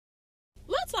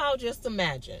all just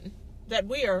imagine that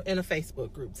we are in a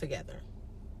Facebook group together.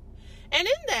 And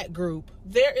in that group,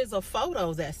 there is a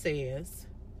photo that says,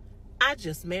 I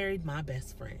just married my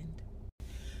best friend.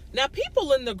 Now,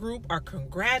 people in the group are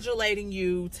congratulating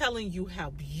you, telling you how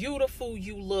beautiful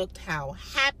you looked, how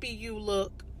happy you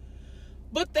look.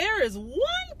 But there is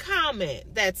one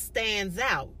comment that stands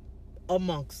out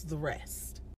amongst the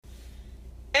rest.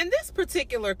 And this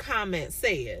particular comment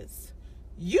says,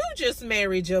 you just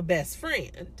married your best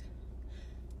friend,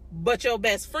 but your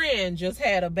best friend just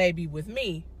had a baby with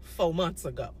me 4 months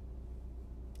ago.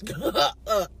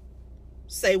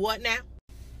 Say what now?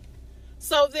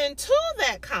 So then to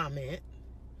that comment,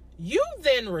 you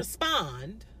then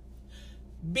respond,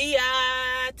 BITCH,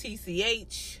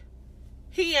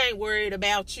 he ain't worried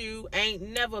about you, ain't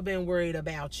never been worried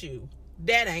about you.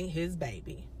 That ain't his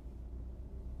baby.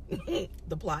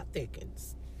 The plot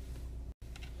thickens.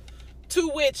 To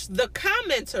which the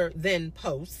commenter then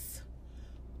posts,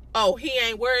 oh, he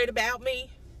ain't worried about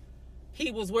me. He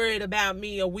was worried about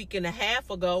me a week and a half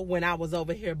ago when I was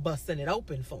over here busting it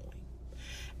open for him.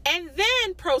 And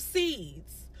then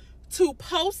proceeds to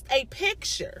post a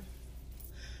picture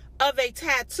of a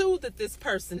tattoo that this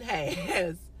person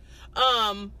has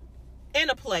in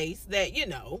a place that, you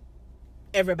know,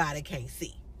 everybody can't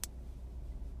see.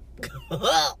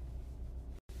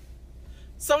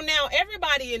 So now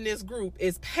everybody in this group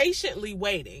is patiently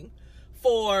waiting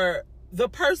for the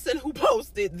person who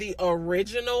posted the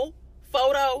original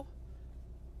photo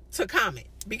to comment,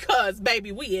 because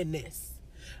baby, we in this.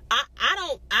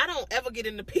 I don't ever get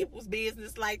into people's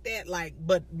business like that.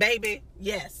 But baby,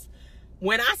 yes.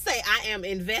 When I say I am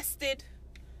invested,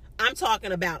 I'm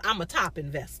talking about I'm a top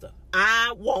investor.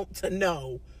 I want to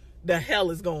know the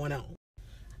hell is going on.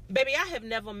 Baby, I have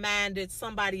never minded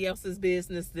somebody else's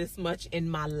business this much in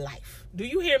my life. Do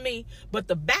you hear me? But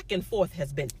the back and forth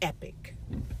has been epic.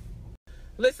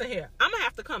 Listen here, I'm going to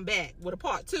have to come back with a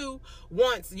part 2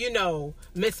 once, you know,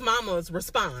 Miss Mama's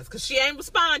responds, because she ain't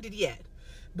responded yet.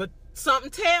 But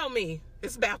something tell me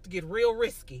it's about to get real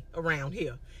risky around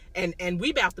here. And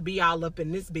we about to be all up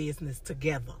in this business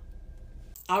together.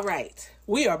 All right,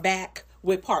 we are back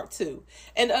with part 2.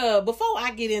 And before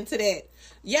I get into that,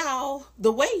 y'all,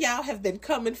 the way y'all have been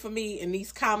coming for me in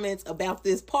these comments about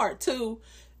this part 2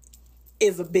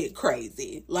 is a bit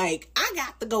crazy. Like, I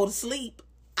got to go to sleep.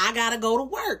 I gotta go to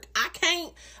work.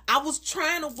 I was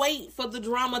trying to wait for the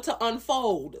drama to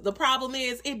unfold. The problem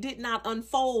is it did not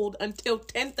unfold until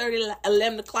 10:30,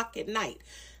 11 o'clock at night.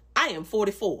 I am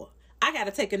 44. I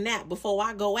gotta take a nap before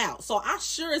I go out. So I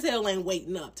sure as hell ain't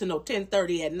waiting up to no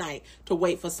 10:30 at night to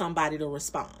wait for somebody to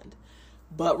respond.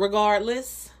 But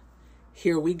regardless,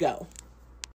 here we go.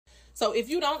 So if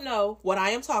you don't know what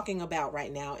I am talking about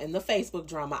right now in the Facebook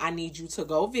drama, I need you to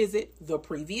go visit the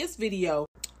previous video.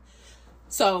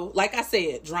 So, like I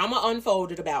said, drama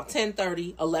unfolded about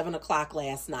 10:30, 11 o'clock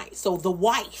last night. So the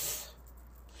wife,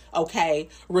 okay,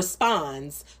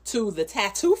 responds to the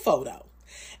tattoo photo.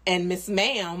 And Miss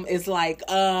Ma'am is like,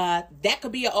 that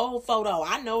could be an old photo.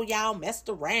 I know y'all messed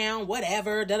around,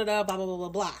 whatever, da-da-da, blah, blah, blah, blah,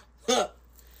 blah. Huh.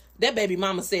 That baby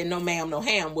mama said, no ma'am, no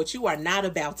ham. What you are not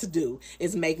about to do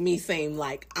is make me seem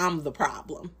like I'm the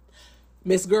problem.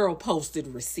 Miss Girl posted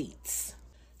receipts.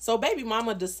 So baby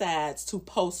mama decides to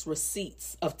post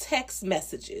receipts of text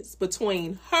messages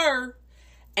between her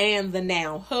and the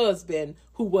now husband,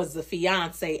 who was the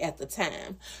fiance at the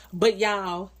time. But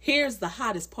y'all, here's the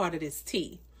hottest part of this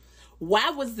tea. Why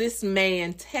was this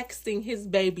man texting his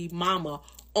baby mama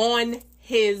on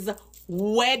his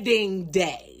wedding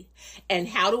day? And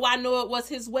how do I know it was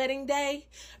his wedding day?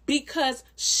 Because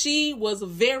she was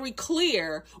very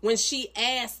clear when she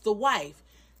asked the wife,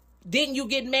 didn't you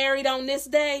get married on this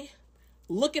day?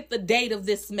 Look at the date of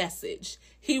this message.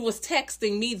 He was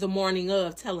texting me the morning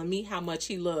of, telling me how much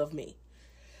he loved me.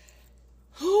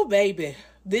 Oh, baby,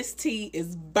 this tea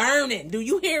is burning. Do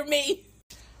you hear me?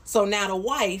 So now the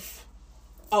wife,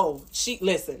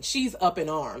 she's up in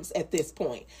arms at this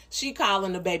point. She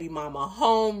calling the baby mama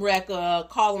home wrecker,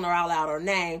 calling her all out her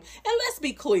name. And let's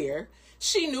be clear,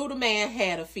 she knew the man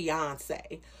had a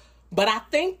fiance. But I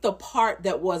think the part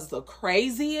that was the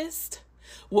craziest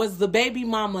was the baby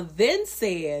mama then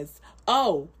says,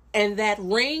 oh, and that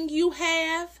ring you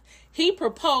have, he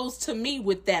proposed to me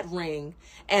with that ring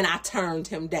and I turned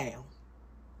him down.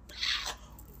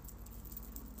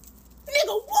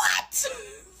 Nigga, what?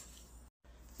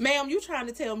 Ma'am, you trying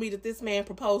to tell me that this man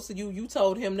proposed to you, you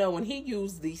told him no, and he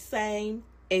used the same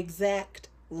exact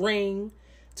ring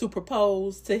to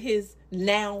propose to his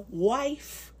now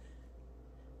wife?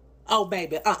 Oh,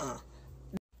 baby,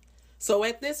 So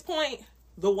at this point,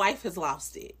 the wife has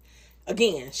lost it.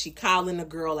 Again, she calling the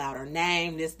girl out her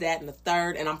name, this, that, and the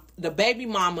third. And the baby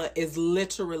mama is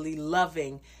literally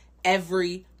loving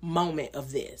every moment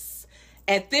of this.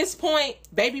 At this point,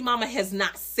 baby mama has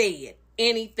not said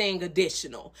anything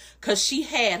additional because she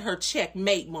had her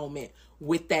checkmate moment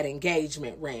with that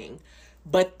engagement ring.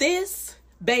 But this,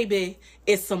 baby,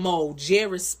 is some old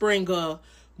Jerry Springer,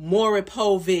 Maury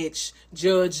Povich,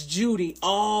 Judge Judy,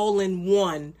 all in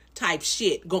one type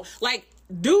shit.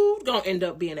 Dude gonna end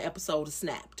up being an episode of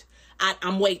Snapped.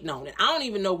 I'm waiting on it. I don't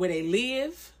even know where they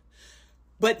live.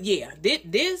 But yeah,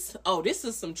 this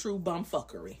is some true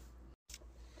bumfuckery.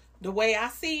 The way I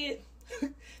see it,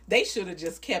 they should have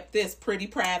just kept this pretty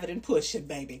private and pushing,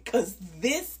 baby. Because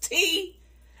this tea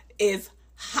is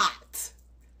hot.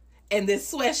 And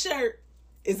this sweatshirt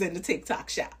is in the TikTok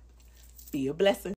shop. Be a blessing.